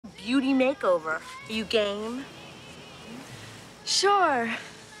beauty makeover. Are you game? Sure.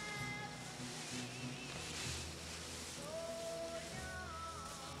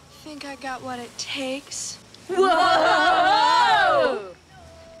 Think I got what it takes? Whoa!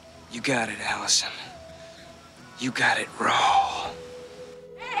 You got it, Allison. You got it raw.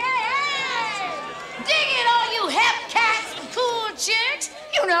 Hey! Dig it, all you hep cats and cool chicks.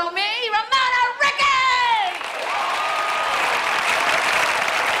 You know me, Ricki!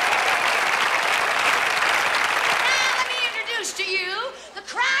 Now let me introduce to you the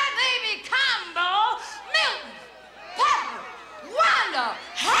crybaby combo, Milton, Pepper, Wanda,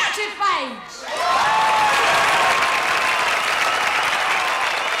 Hatchet Face.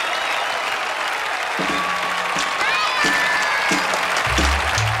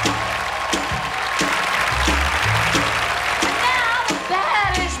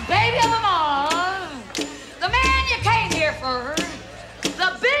 The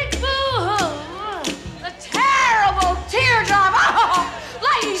big boo-hoo, the terrible teardrop. Oh,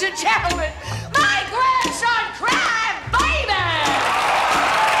 ladies and gentlemen, my grandson Cry Baby.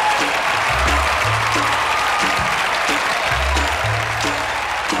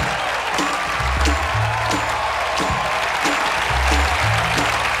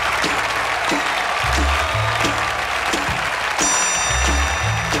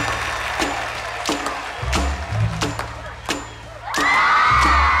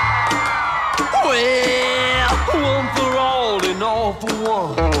 One for all and all for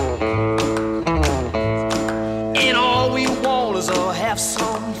one. And all we want is to have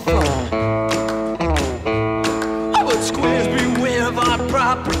some fun. But squares beware of our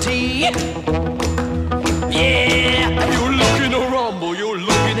property. Yeah, you're looking to rumble, you're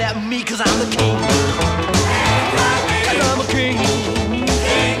looking at me, 'cause I'm the king. I'm a king.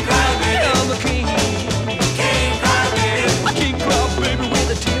 I'm a king. A king cry baby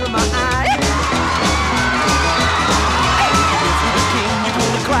with a tear in my eye.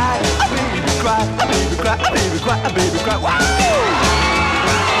 A baby cry, a baby cry, wow!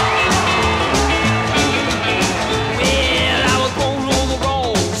 Well, I was born on the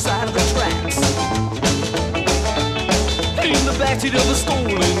wrong side of the tracks, in the backseat of a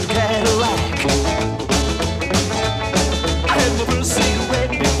stolen Cadillac. I had my first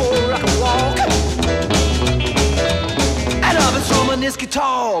cigarette before I could walk, and I've been strumming this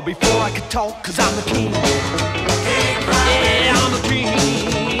guitar before I could talk, 'cause I'm the king. Yeah, I'm the king.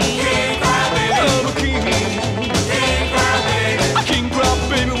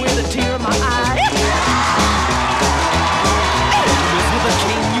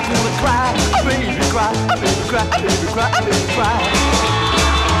 A baby cry, a baby cry, a baby cry.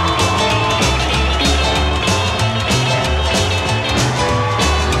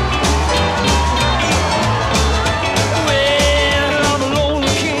 Well, I'm a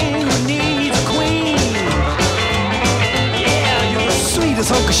lonely king who needs a queen. Yeah, you're the sweetest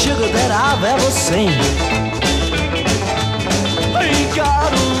hunk of sugar that I've ever seen.